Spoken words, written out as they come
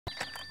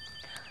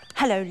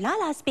Hello,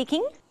 Lala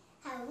speaking.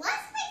 Hello,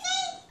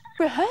 Squidgy.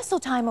 Rehearsal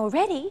time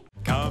already.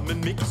 Come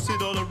and mix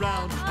it all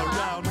around,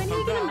 around. When are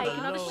you going to make around,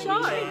 another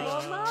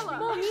around. show?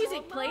 More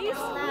music, please.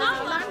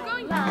 Lala, I'm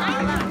going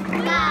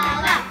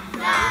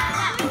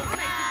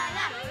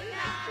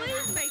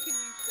Please make it.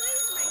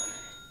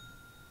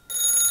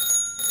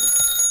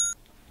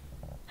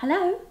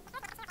 Hello?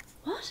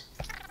 What?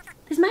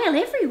 There's mail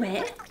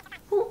everywhere.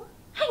 Well,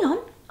 hang on.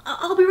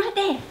 I'll be right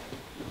there.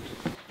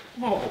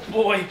 Oh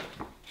boy,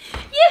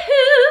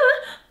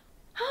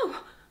 Yoo-hoo!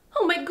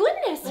 Oh my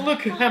goodness.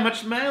 look at how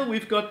much mail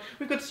we've got.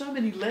 We've got so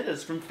many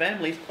letters from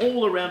families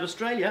all around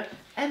Australia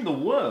and the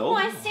world. Oh,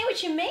 I see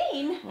what you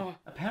mean. Oh,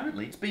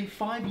 apparently it's been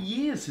 5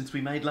 years since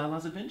we made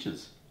Lala's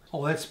Adventures.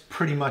 Oh, that's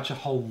pretty much a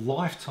whole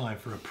lifetime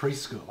for a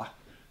preschooler.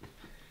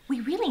 We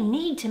really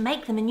need to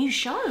make them a new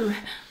show.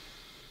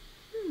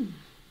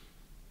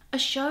 A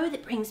show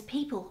that brings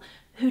people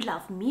who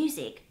love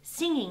music,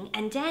 singing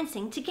and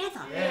dancing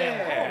together.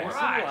 Yeah,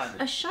 right.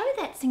 A show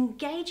that's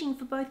engaging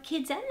for both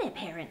kids and their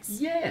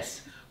parents.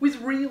 Yes,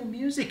 with real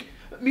music.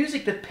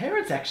 Music that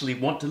parents actually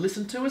want to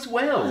listen to as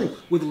well.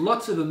 With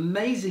lots of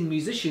amazing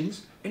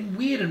musicians and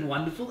weird and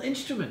wonderful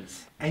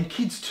instruments. And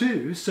kids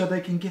too, so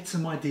they can get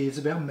some ideas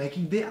about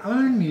making their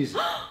own music.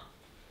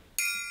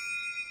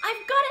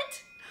 I've got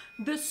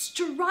it! The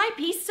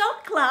Stripy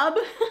Sock Club.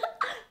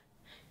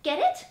 Get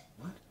it?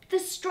 What? The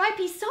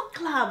Stripy Sock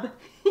Club.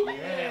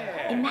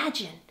 Yeah.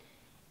 Imagine,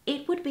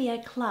 it would be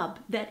a club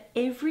that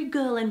every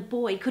girl and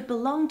boy could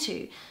belong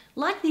to,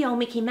 like the old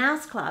Mickey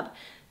Mouse Club,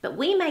 but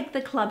we make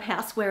the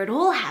clubhouse where it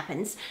all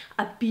happens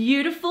a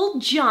beautiful,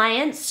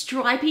 giant,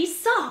 stripy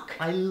sock.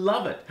 I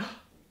love it.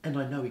 And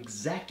I know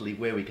exactly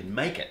where we can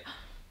make it.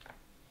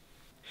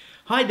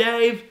 Hi,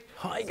 Dave.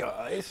 Hi,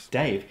 guys.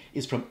 Dave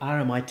is from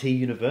RMIT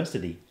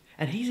University,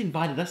 and he's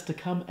invited us to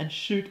come and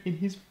shoot in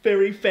his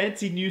very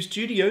fancy new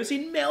studios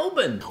in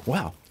Melbourne.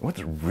 Wow,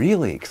 what's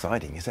really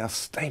exciting is our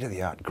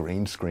state-of-the-art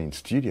green screen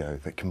studio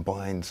that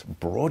combines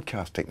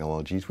broadcast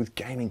technologies with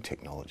gaming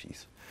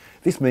technologies.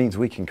 This means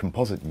we can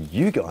composite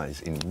you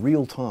guys in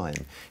real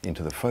time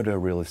into the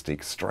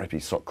photorealistic Stripy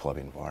Sock Club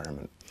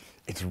environment.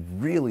 It's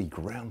really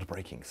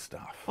groundbreaking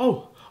stuff.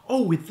 Oh,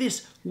 with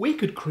this, we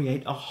could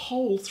create a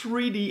whole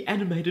 3D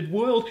animated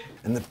world.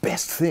 And the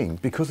best thing,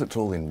 because it's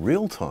all in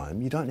real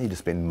time, you don't need to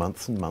spend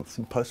months and months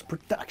in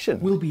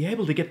post-production. We'll be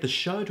able to get the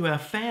show to our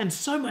fans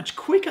so much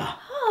quicker.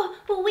 Oh,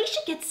 well, we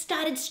should get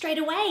started straight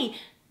away.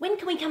 When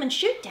can we come and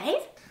shoot,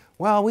 Dave?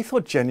 Well, we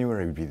thought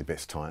January would be the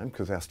best time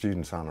because our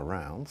students aren't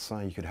around, so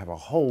you could have a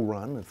whole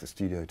run of the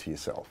studio to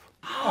yourself.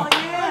 Oh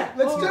yeah,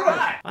 Let's do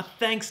it.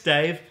 Thanks,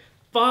 Dave.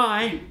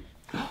 Bye.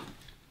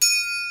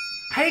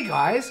 Hey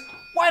guys,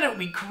 why don't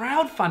we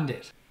crowdfund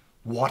it?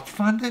 What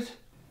funded?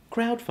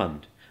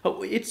 Crowdfund.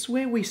 Oh, it's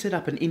where we set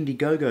up an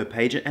Indiegogo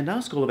page and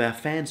ask all of our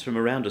fans from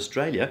around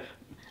Australia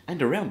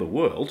and around the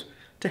world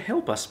to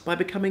help us by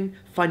becoming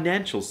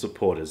financial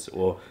supporters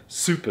or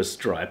super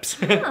stripes.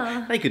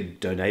 They could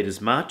donate as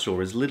much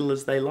or as little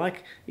as they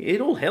like. It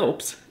all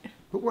helps.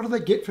 But what do they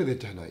get for their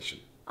donation?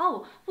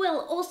 Oh,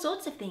 well, all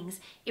sorts of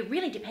things. It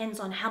really depends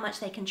on how much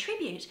they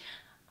contribute.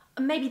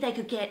 Maybe they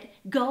could get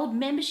gold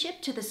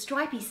membership to the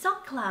Stripy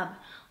Sock Club.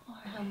 Or,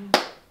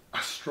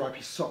 A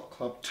Stripy Sock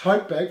Club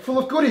tote bag full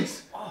of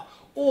goodies.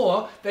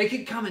 Or they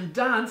could come and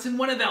dance in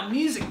one of our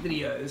music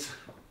videos.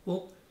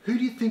 Well, who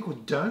do you think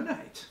would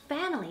donate?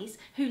 families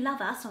who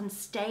love us on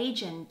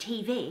stage and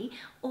TV,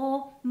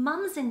 or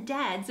mums and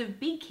dads of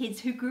big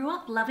kids who grew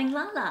up loving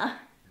Lala.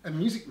 And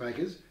music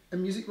makers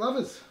and music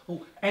lovers.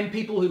 Oh, and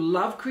people who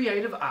love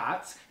creative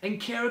arts and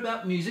care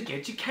about music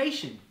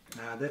education.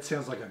 That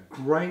sounds like a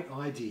great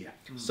idea.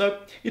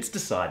 So it's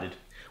decided.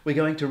 We're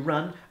going to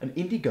run an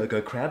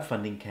Indiegogo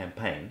crowdfunding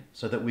campaign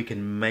so that we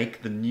can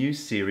make the new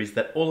series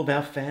that all of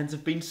our fans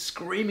have been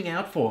screaming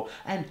out for.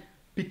 And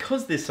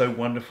because they're so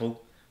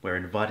wonderful, we're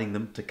inviting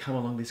them to come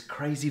along this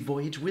crazy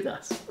voyage with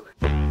us.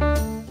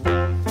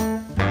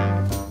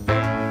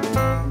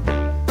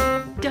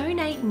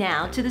 Donate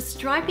now to the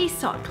Stripy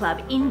Sock Club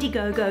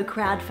Indiegogo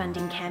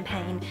crowdfunding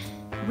campaign.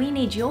 We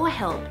need your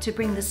help to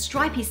bring the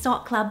Stripy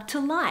Sock Club to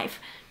life.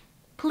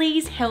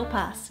 Please help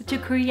us to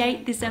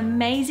create this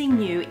amazing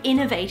new,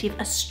 innovative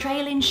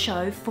Australian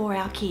show for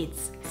our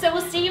kids. So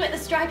we'll see you at the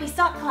Stripy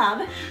Sock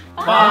Club.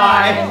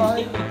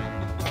 Bye.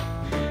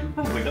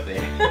 Oh, we got there.